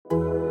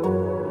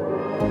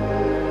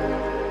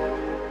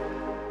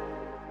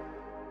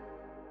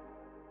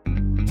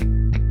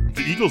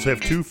Eagles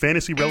have two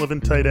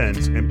fantasy-relevant tight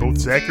ends, and both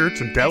Zach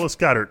Ertz and Dallas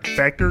Goedert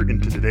factor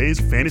into today's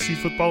Fantasy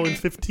Football in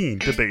 15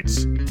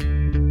 debates.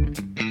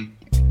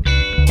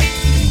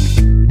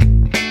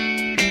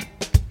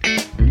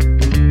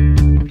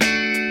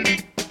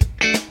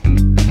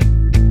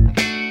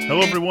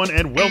 Hello, everyone,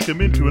 and welcome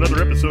into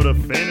another episode of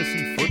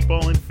Fantasy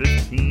Football in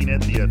 15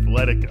 at The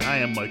Athletic. I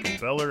am Michael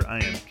Beller.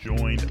 I am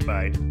joined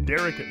by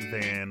Derek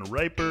Van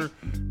Riper.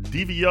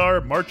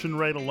 DVR, marching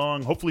right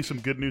along. Hopefully some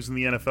good news in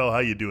the NFL. How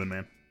you doing,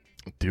 man?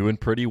 Doing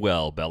pretty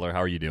well, Beller. How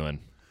are you doing?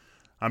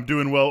 I'm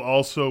doing well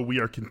also. We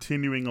are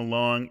continuing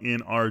along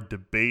in our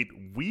debate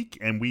week,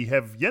 and we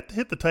have yet to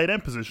hit the tight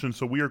end position,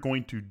 so we are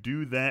going to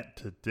do that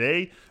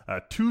today.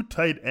 Two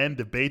tight end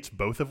debates,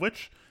 both of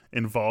which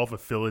involve a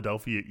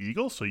Philadelphia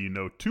Eagle, so you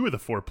know two of the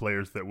four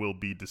players that we'll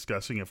be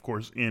discussing, of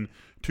course, in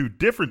two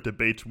different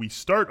debates. We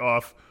start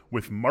off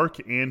with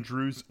Mark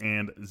Andrews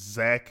and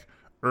Zach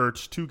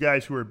Ertz, two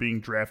guys who are being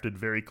drafted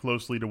very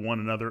closely to one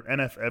another.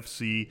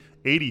 NFFC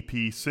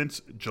ADP since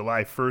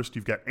July 1st.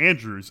 You've got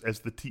Andrews as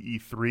the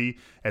TE3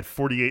 at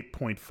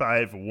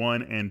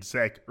 48.51 and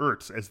Zach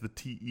Ertz as the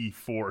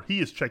TE4. He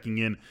is checking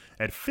in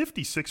at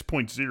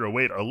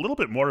 56.08, a little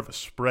bit more of a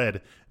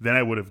spread than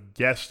I would have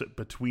guessed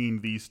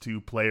between these two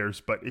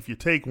players. But if you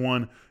take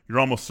one, you're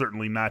almost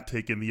certainly not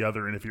taking the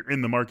other. And if you're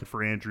in the market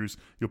for Andrews,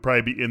 you'll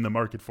probably be in the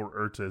market for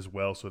Ertz as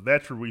well. So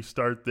that's where we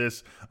start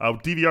this.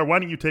 DVR, why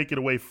don't you take it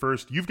away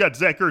first? You've got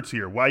Zach Ertz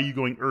here. Why are you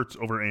going Ertz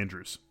over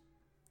Andrews?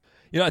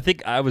 You know, I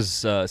think I was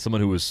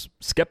someone who was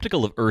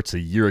skeptical of Ertz a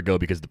year ago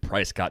because the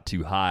price got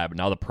too high, but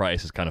now the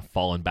price has kind of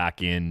fallen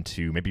back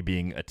into maybe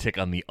being a tick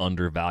on the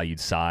undervalued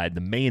side.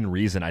 The main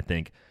reason, I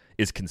think,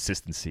 is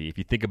consistency. If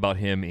you think about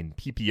him in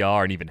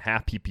PPR and even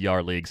half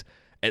PPR leagues,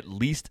 at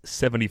least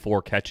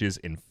 74 catches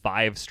in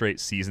 5 straight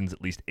seasons,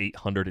 at least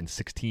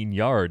 816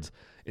 yards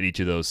in each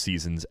of those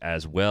seasons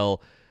as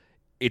well.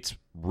 It's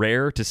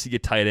rare to see a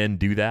tight end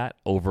do that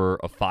over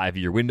a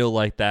 5-year window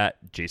like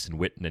that. Jason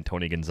Witten and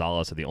Tony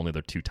Gonzalez are the only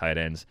other two tight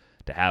ends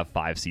to have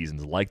 5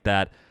 seasons like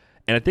that.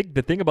 And I think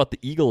the thing about the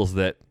Eagles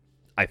that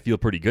I feel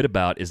pretty good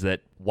about is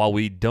that while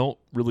we don't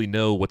really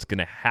know what's going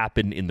to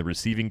happen in the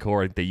receiving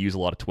core, I think they use a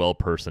lot of 12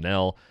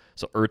 personnel,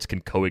 so Ertz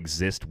can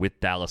coexist with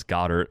Dallas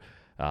Goedert.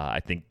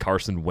 I think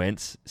Carson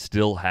Wentz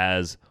still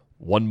has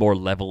one more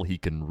level he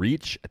can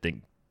reach. I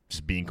think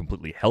just being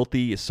completely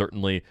healthy is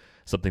certainly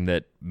something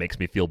that makes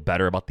me feel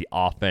better about the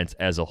offense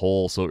as a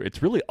whole. So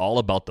it's really all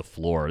about the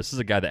floor. This is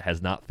a guy that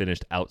has not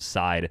finished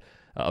outside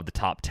of the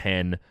top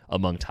 10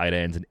 among tight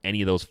ends in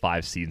any of those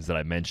 5 seasons that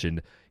I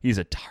mentioned. He's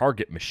a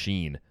target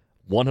machine.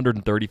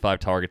 135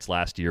 targets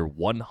last year,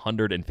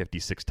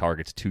 156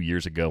 targets 2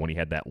 years ago when he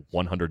had that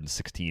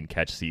 116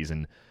 catch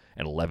season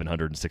and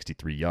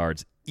 1,163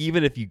 yards.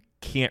 Even if you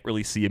can't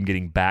really see him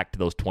getting back to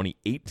those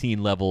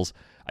 2018 levels,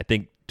 I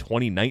think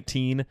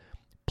 2019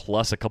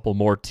 plus a couple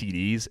more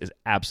TDs is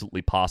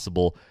absolutely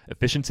possible.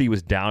 Efficiency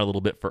was down a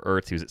little bit for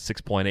Ertz. He was at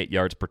 6.8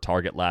 yards per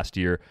target last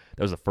year.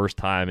 That was the first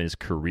time in his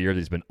career that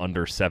he's been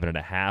under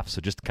 7.5.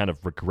 So just kind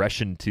of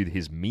regression to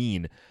his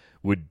mean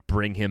would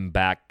bring him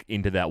back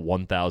into that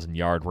 1,000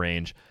 yard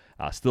range.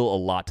 Still a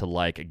lot to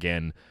like,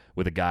 again,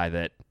 with a guy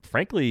that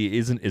frankly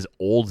isn't as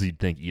old as you'd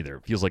think either.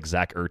 It feels like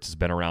Zach Ertz has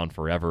been around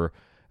forever,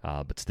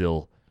 but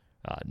still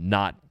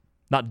not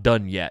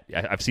done yet.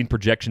 I've seen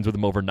projections with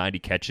him over 90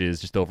 catches,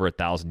 just over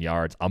 1,000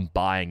 yards. I'm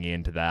buying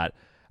into that.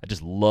 I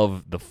just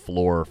love the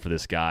floor for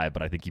this guy,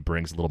 but I think he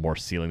brings a little more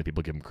ceiling than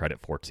people give him credit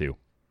for too.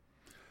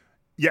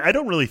 Yeah, I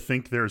don't really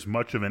think there's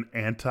much of an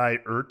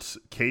anti-Ertz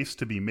case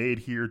to be made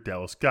here.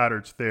 Dallas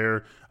Goedert's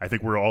there. I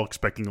think we're all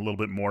expecting a little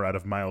bit more out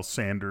of Miles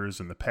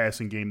Sanders in the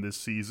passing game this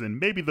season.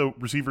 Maybe the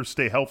receivers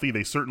stay healthy.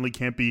 They certainly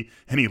can't be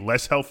any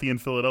less healthy in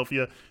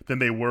Philadelphia than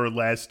they were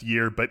last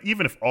year. But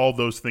even if all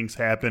those things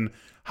happen,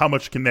 how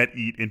much can that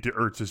eat into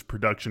Ertz's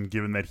production,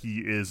 given that he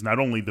is not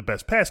only the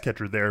best pass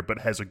catcher there, but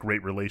has a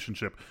great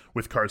relationship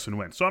with Carson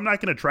Wentz? So I'm not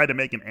going to try to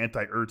make an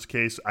anti-Ertz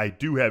case. I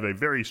do have a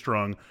very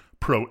strong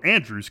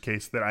pro-Andrews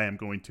case that I am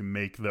going to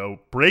make, though.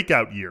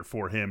 Breakout year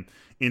for him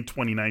in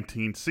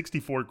 2019.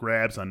 64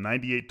 grabs on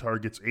 98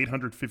 targets,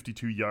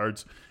 852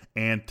 yards,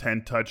 and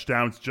 10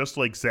 touchdowns. Just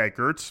like Zach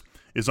Ertz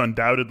is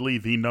undoubtedly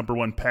the number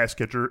one pass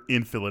catcher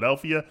in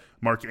Philadelphia,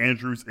 Mark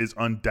Andrews is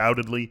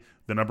undoubtedly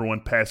the number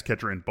one pass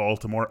catcher in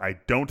Baltimore. I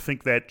don't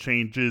think that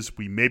changes.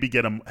 We maybe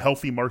get a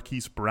healthy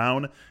Marquise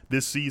Brown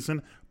this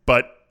season,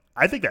 but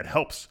I think that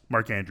helps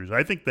Mark Andrews.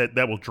 I think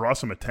that will draw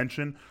some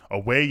attention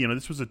away. You know,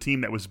 this was a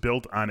team that was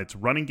built on its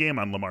running game,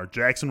 on Lamar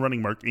Jackson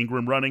running, Mark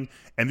Ingram running,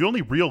 and the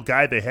only real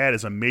guy they had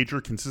as a major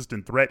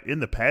consistent threat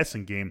in the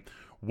passing game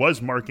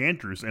was Mark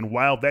Andrews. And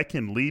while that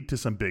can lead to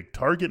some big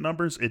target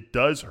numbers, it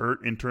does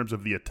hurt in terms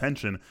of the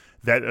attention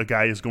that a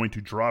guy is going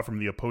to draw from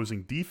the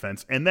opposing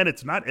defense. And then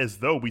it's not as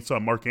though we saw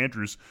Mark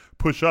Andrews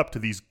push up to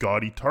these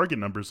gaudy target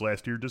numbers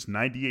last year, just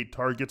 98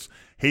 targets.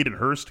 Hayden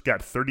Hurst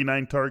got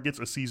 39 targets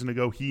a season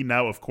ago. He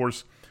now, of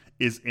course,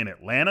 is in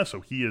Atlanta, so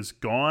he is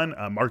gone.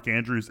 Mark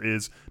Andrews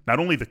is not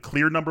only the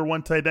clear number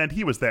one tight end,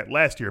 he was that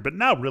last year, but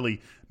now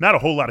really not a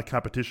whole lot of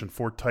competition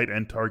for tight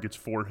end targets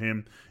for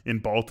him in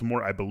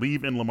Baltimore. I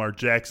believe in Lamar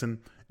Jackson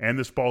and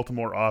this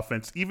Baltimore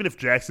offense, even if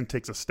Jackson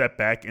takes a step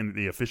back in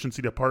the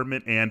efficiency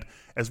department, and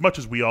as much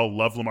as we all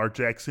love Lamar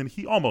Jackson,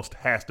 he almost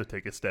has to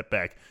take a step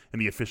back in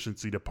the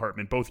efficiency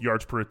department, both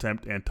yards per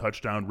attempt and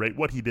touchdown rate.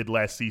 What he did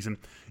last season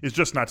is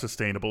just not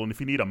sustainable, and if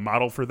you need a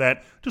model for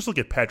that, just look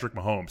at Patrick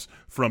Mahomes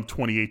from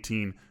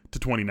 2018 to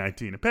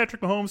 2019. And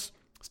Patrick Mahomes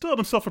still had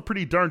himself a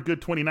pretty darn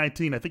good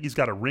 2019. I think he's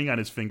got a ring on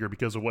his finger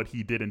because of what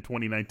he did in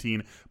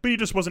 2019, but he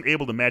just wasn't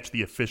able to match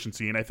the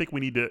efficiency, and I think we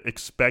need to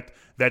expect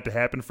that to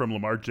happen from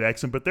Lamar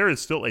Jackson, but there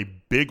is still a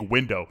big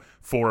window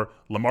for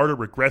Lamar to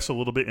regress a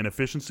little bit in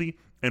efficiency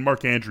and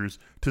Mark Andrews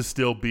to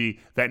still be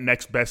that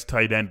next best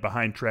tight end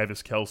behind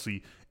Travis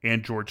Kelce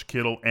and George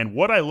Kittle. And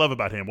what I love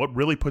about him, what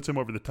really puts him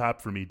over the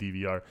top for me,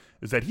 DVR,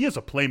 is that he is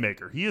a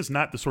playmaker. He is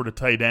not the sort of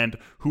tight end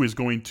who is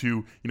going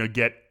to,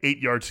 get 8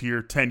 yards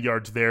here, 10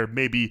 yards there,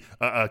 maybe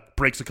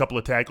breaks a couple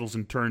of tackles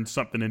and turns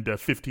something into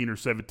 15 or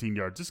 17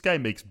 yards. This guy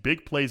makes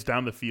big plays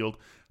down the field.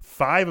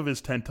 5 of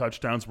his 10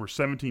 touchdowns were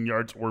 17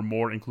 yards or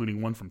more,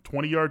 including one from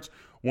 20 yards,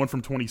 one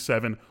from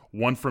 27,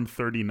 one from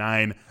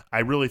 39. I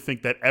really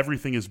think that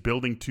everything is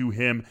building to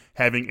him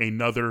having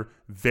another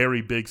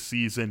very big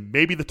season.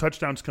 Maybe the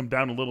touchdowns come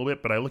down a little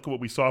bit, but I look at what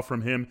we saw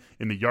from him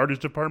in the yardage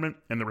department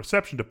and the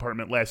reception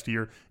department last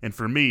year, and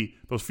for me,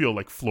 those feel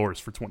like floors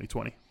for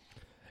 2020.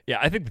 Yeah,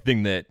 I think the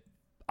thing that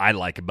I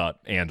like about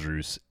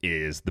Andrews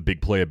is the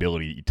big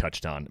playability you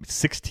touched on.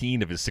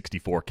 16 of his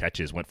 64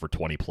 catches went for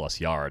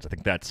 20-plus yards. I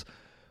think that's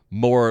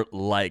more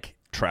like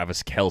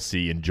Travis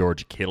Kelce and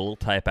George Kittle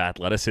type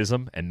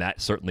athleticism, and that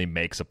certainly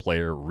makes a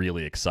player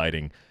really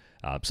exciting.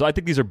 So I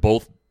think these are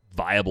both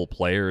viable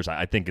players.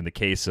 I think in the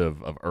case of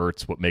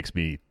Ertz, what makes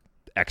me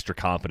extra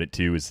confident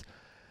too is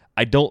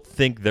I don't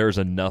think there's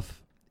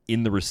enough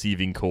in the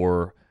receiving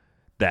core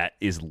that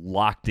is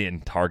locked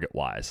in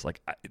target-wise. Like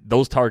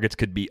those targets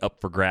could be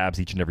up for grabs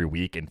each and every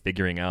week, and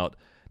figuring out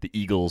the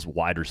Eagles'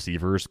 wide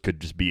receivers could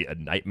just be a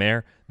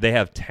nightmare. They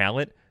have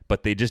talent,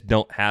 but they just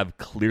don't have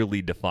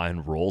clearly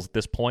defined roles at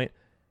this point.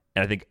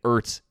 And I think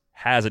Ertz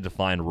has a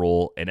defined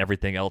role, and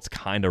everything else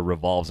kind of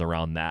revolves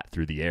around that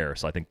through the air.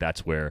 So I think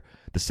that's where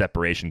the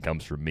separation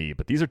comes from me.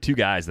 But these are two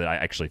guys that I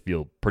actually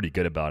feel pretty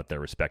good about at their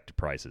respective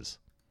prices.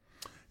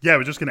 Yeah, I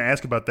was just going to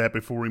ask about that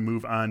before we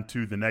move on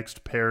to the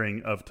next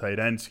pairing of tight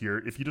ends here.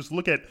 If you just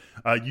look at,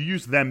 you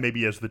use them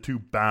maybe as the two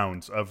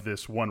bounds of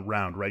this one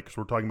round, right? Because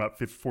we're talking about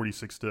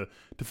 46 to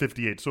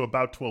 58, so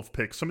about 12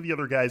 picks. Some of the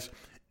other guys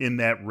in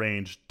that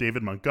range: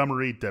 David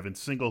Montgomery, Devin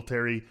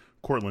Singletary,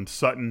 Cortland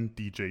Sutton,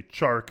 DJ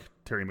Chark,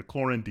 Terry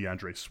McLaurin,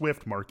 DeAndre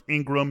Swift, Mark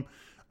Ingram.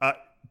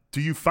 Do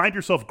you find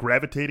yourself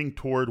gravitating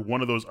toward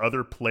one of those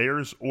other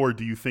players, or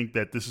do you think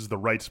that this is the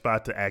right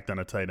spot to act on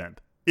a tight end?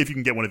 If you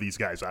can get one of these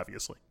guys,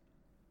 obviously.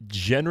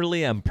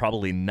 Generally, I'm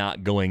probably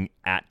not going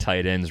at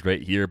tight ends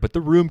right here, but the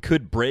room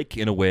could break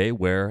in a way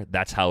where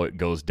that's how it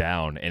goes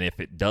down. And if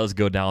it does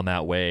go down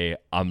that way,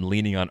 I'm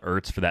leaning on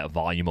Ertz for that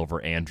volume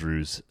over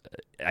Andrews.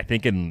 I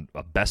think in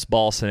a best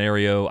ball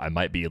scenario, I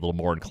might be a little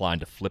more inclined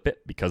to flip it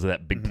because of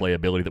that big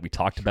playability that we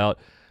talked about.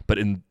 But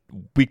in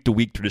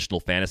week-to-week traditional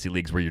fantasy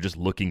leagues where you're just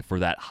looking for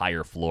that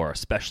higher floor,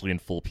 especially in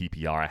full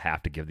PPR, I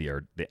have to give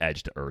the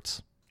edge to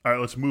Ertz. All right,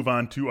 let's move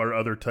on to our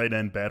other tight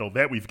end battle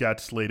that we've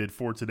got slated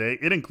for today.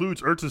 It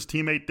includes Ertz's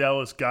teammate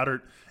Dallas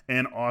Goedert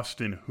and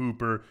Austin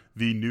Hooper,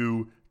 the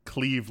new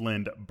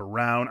Cleveland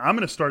Brown. I'm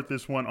going to start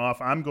this one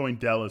off. I'm going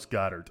Dallas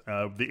Goedert.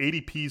 The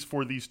ADPs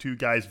for these two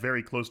guys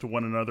very close to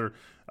one another.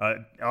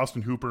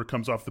 Austin Hooper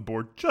comes off the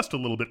board just a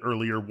little bit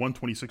earlier,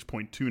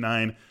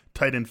 126.29,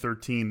 tight end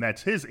 13.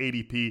 That's his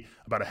ADP.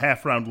 About a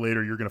half round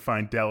later, you're going to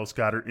find Dallas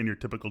Goedert in your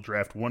typical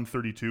draft,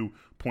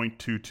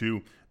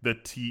 132.22, the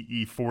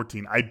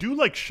TE14. I do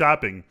like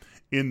shopping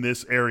in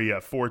this area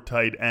for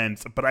tight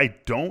ends, but I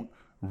don't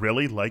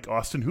really like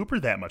Austin Hooper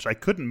that much. I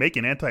couldn't make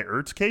an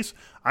anti-Ertz case.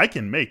 I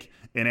can make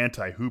an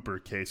anti-Hooper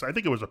case. I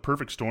think it was a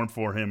perfect storm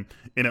for him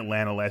in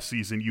Atlanta last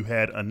season. You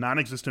had a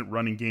non-existent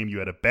running game. You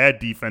had a bad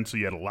defense, so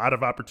you had a lot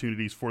of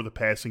opportunities for the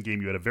passing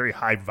game. You had a very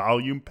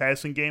high-volume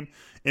passing game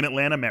in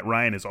Atlanta. Matt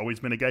Ryan has always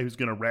been a guy who's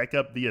going to rack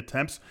up the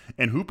attempts,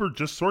 and Hooper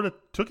just sort of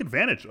took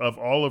advantage of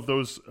all of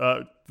those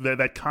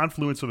that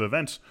confluence of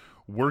events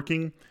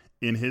working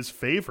in his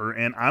favor,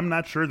 and I'm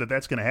not sure that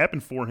that's going to happen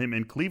for him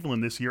in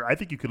Cleveland this year. I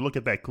think you could look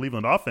at that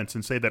Cleveland offense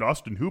and say that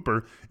Austin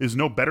Hooper is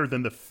no better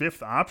than the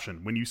fifth option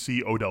when you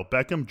see Odell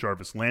Beckham,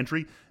 Jarvis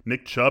Landry,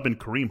 Nick Chubb, and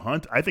Kareem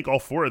Hunt. I think all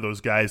four of those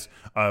guys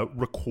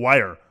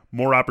require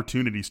more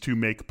opportunities to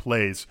make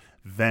plays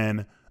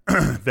than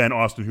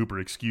Austin Hooper,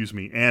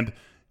 and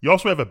you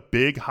also have a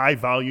big,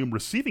 high-volume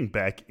receiving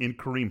back in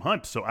Kareem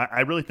Hunt. So I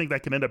really think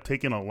that can end up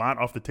taking a lot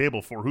off the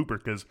table for Hooper,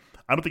 because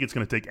I don't think it's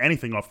going to take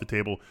anything off the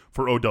table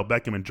for Odell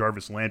Beckham and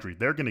Jarvis Landry.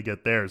 They're going to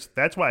get theirs.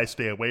 That's why I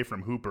stay away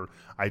from Hooper.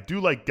 I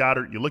do like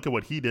Goddard. You look at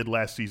what he did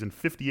last season,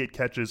 58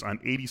 catches on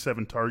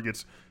 87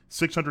 targets,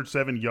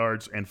 607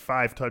 yards and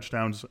 5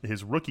 touchdowns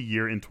his rookie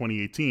year in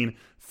 2018,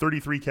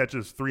 33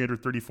 catches,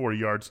 334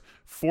 yards,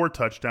 4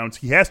 touchdowns.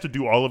 He has to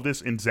do all of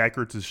this in Zach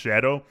Ertz's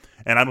shadow,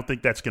 and I don't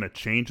think that's going to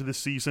change this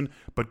season.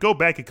 But go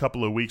back a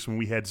couple of weeks when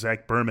we had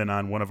Zach Berman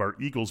on, one of our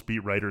Eagles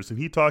beat writers, and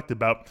he talked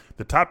about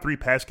the top 3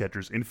 pass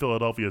catchers in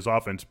Philadelphia's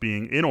offense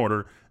being, in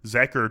order,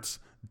 Zach Ertz,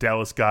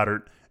 Dallas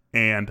Goedert,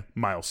 and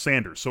Miles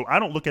Sanders. So I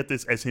don't look at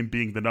this as him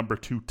being the number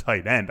 2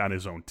 tight end on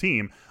his own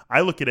team.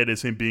 I look at it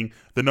as him being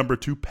the number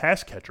 2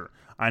 pass catcher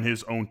on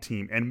his own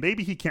team. And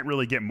maybe he can't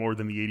really get more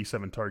than the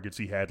 87 targets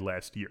he had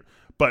last year.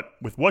 But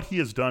with what he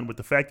has done, with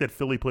the fact that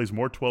Philly plays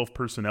more 12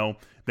 personnel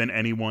than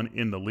anyone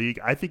in the league,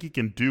 I think he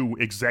can do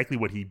exactly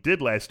what he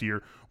did last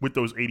year with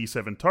those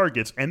 87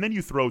 targets. And then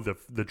you throw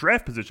the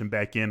draft position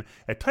back in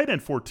at tight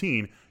end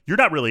 14, you're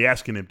not really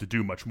asking him to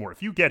do much more.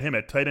 If you get him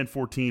at tight end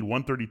 14,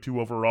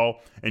 132 overall,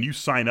 and you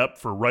sign up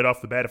for right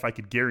off the bat, if I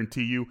could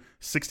guarantee you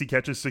 60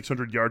 catches,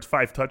 600 yards,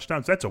 5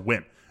 touchdowns, that's a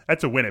win.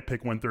 That's a win at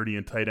pick 130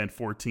 and tight end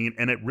 14.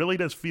 And it really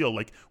does feel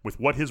like, with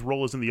what his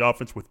role is in the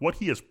offense, with what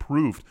he has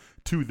proved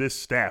to this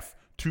staff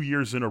 2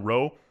 years in a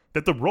row,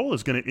 that the role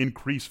is going to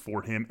increase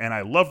for him. And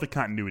I love the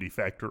continuity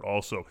factor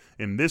also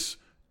in this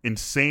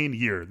insane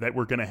year that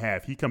we're going to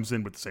have. He comes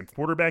in with the same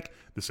quarterback,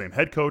 the same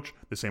head coach,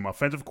 the same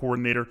offensive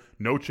coordinator,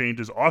 no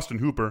changes. Austin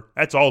Hooper,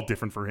 that's all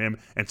different for him.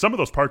 And some of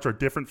those parts are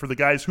different for the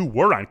guys who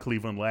were on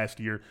Cleveland last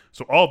year.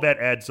 So all that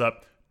adds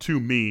up to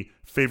me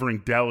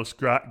favoring Dallas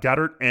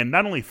Goedert, and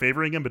not only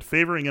favoring him, but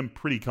favoring him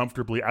pretty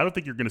comfortably. I don't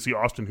think you're going to see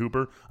Austin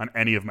Hooper on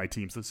any of my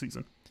teams this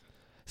season.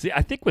 See,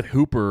 I think with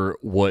Hooper,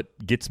 what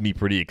gets me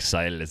pretty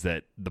excited is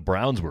that the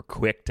Browns were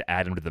quick to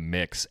add him to the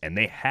mix, and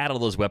they had all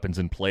those weapons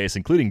in place,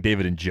 including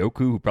David Njoku,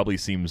 who probably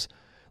seems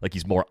like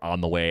he's more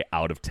on the way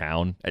out of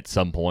town at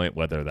some point,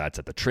 whether that's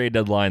at the trade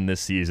deadline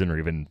this season or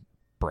even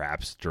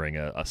perhaps during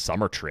a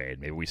summer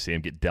trade. Maybe we see him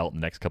get dealt in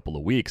the next couple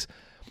of weeks.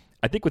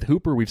 I think with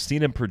Hooper, we've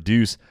seen him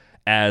produce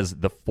as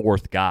the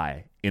 4th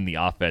guy in the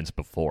offense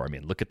before. I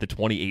mean, look at the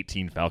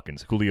 2018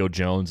 Falcons. Julio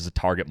Jones is a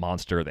target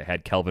monster. They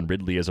had Calvin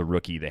Ridley as a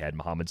rookie. They had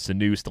Mohamed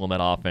Sanu still in that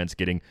offense,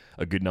 getting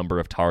a good number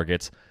of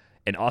targets.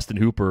 And Austin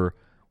Hooper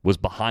was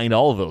behind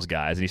all of those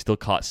guys, and he still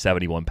caught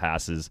 71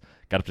 passes,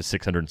 got up to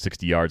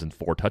 660 yards and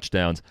 4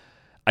 touchdowns.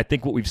 I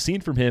think what we've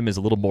seen from him is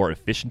a little more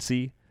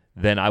efficiency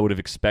than I would have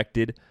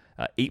expected.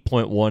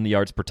 8.1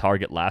 yards per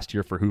target last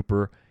year for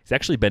Hooper. He's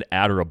actually been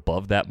at or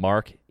above that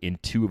mark in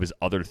 2 of his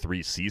other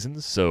 3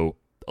 seasons, so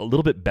a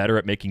little bit better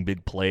at making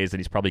big plays than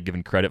he's probably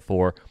given credit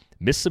for.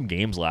 Missed some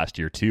games last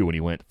year, too, when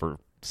he went for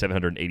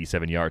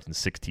 787 yards and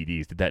 6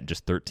 TDs. Did that in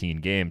just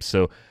 13 games.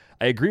 So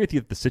I agree with you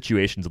that the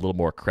situation's a little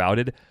more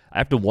crowded. I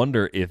have to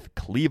wonder if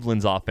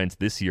Cleveland's offense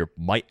this year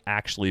might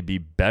actually be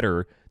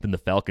better than the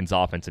Falcons'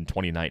 offense in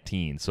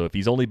 2019. So if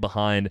he's only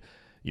behind,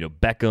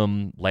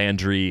 Beckham,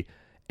 Landry,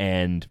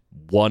 and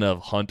one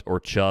of Hunt or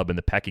Chubb in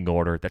the pecking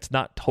order, that's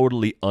not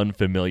totally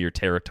unfamiliar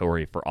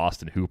territory for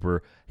Austin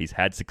Hooper. He's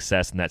had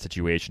success in that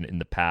situation in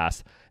the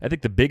past. I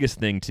think the biggest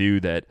thing, too,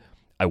 that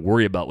I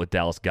worry about with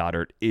Dallas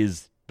Goedert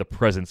is the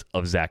presence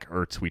of Zach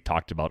Ertz we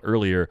talked about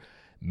earlier.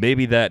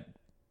 Maybe that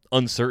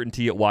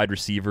uncertainty at wide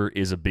receiver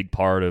is a big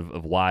part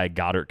of why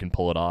Goedert can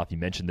pull it off. You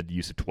mentioned the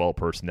use of 12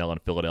 personnel in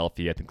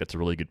Philadelphia. I think that's a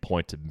really good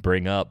point to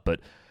bring up, but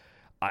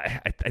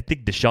I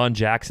think Deshaun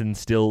Jackson's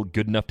still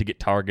good enough to get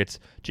targets.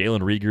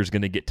 Jalen Reagor's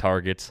going to get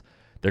targets.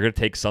 They're going to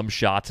take some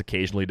shots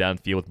occasionally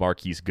downfield with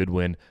Marquise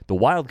Goodwin. The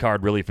wild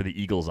card really for the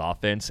Eagles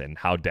offense and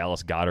how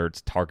Dallas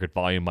Goedert's target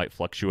volume might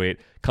fluctuate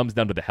comes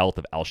down to the health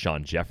of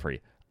Alshon Jeffrey.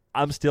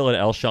 I'm still an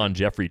Alshon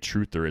Jeffrey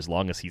truther as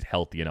long as he's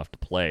healthy enough to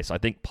play. So I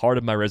think part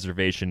of my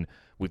reservation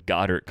with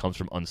Goedert comes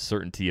from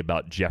uncertainty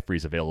about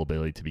Jeffrey's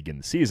availability to begin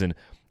the season.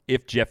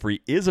 If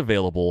Jeffrey is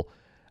available,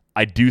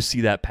 I do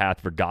see that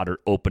path for Goedert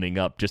opening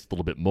up just a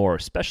little bit more,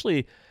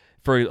 especially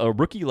for a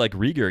rookie like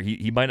Reagor.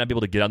 He might not be able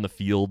to get on the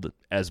field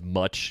as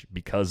much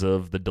because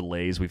of the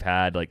delays we've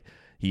had. Like,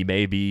 he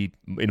may be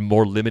in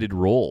more limited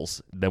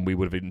roles than we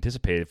would have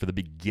anticipated for the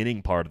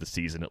beginning part of the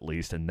season, at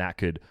least, and that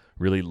could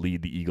really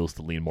lead the Eagles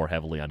to lean more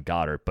heavily on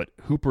Goedert. But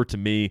Hooper, to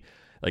me,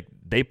 like,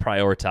 they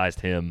prioritized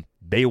him.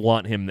 They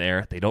want him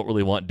there. They don't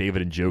really want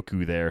David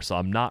Njoku there, so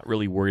I'm not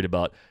really worried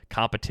about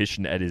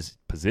competition at his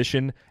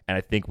position, and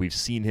I think we've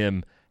seen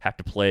him have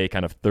to play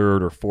kind of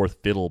 3rd or 4th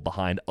fiddle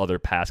behind other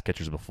pass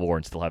catchers before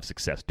and still have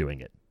success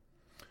doing it.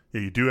 Yeah,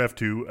 you do have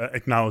to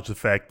acknowledge the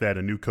fact that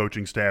a new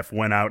coaching staff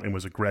went out and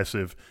was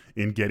aggressive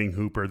in getting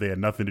Hooper. They had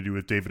nothing to do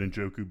with David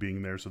Njoku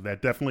being there, so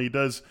that definitely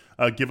does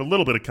give a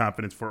little bit of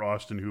confidence for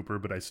Austin Hooper,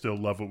 but I still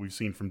love what we've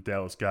seen from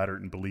Dallas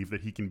Goedert and believe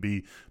that he can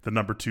be the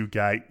number 2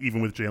 guy,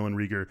 even with Jalen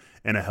Reagor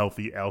and a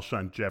healthy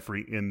Alshon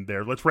Jeffrey in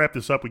there. Let's wrap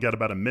this up. We got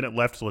about a minute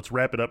left, so let's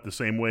wrap it up the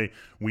same way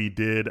we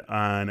did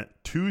on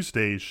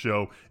Tuesday's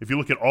show. If you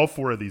look at all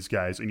 4 of these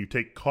guys and you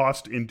take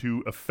cost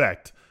into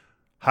effect,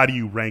 how do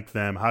you rank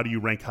them? How do you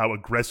rank how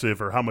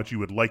aggressive or how much you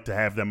would like to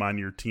have them on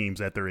your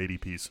teams at their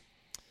ADPs?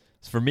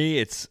 So for me,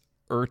 it's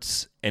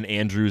Ertz and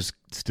Andrews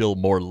still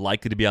more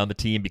likely to be on the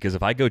team, because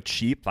if I go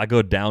cheap, if I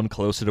go down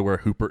closer to where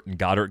Hooper and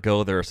Goedert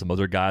go, there are some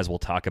other guys we'll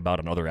talk about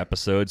on other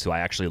episodes who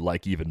I actually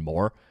like even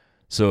more.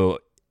 So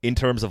in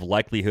terms of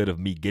likelihood of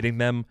me getting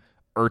them,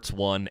 Ertz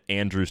 1,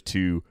 Andrews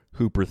 2,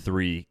 Hooper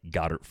 3,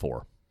 Goddard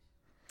 4.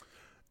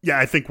 Yeah,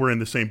 I think we're in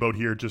the same boat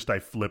here. Just I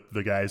flip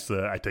the guys.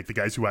 I take the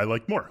guys who I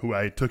like more, who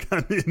I took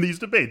on in these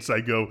debates. I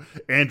go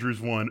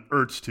Andrews 1,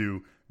 Ertz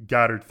 2,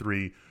 Goddard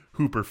 3,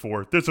 Hooper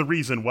 4. There's a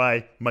reason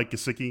why Mike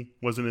Gesicki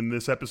wasn't in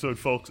this episode,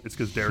 folks. It's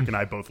because Derek and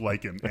I both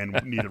like him,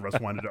 and neither of us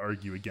wanted to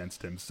argue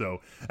against him.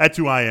 So that's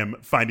who I am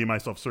finding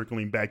myself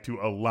circling back to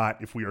a lot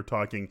if we are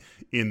talking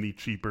in the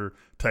cheaper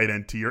tight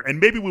end tier. And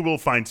maybe we will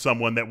find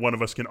someone that one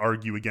of us can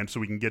argue against so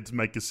we can get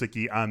Mike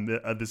Gesicki on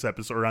this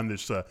episode or on the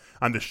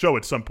show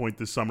at some point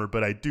this summer.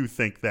 But I do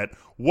think that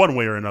one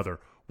way or another,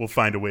 we'll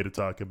find a way to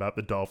talk about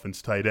the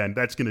Dolphins tight end.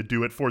 That's going to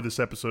do it for this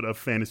episode of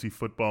Fantasy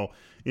Football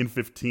in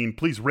 15.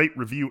 Please rate,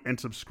 review, and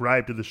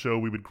subscribe to the show.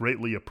 We would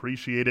greatly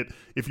appreciate it.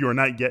 If you are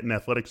not yet an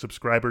Athletic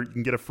subscriber, you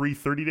can get a free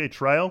 30-day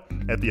trial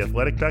at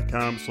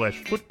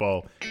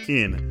theathletic.com/football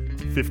in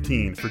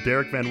 15. For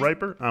Derek Van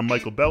Riper, I'm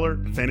Michael Beller.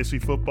 Fantasy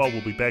Football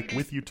will be back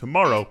with you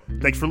tomorrow.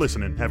 Thanks for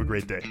listening. Have a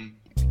great day.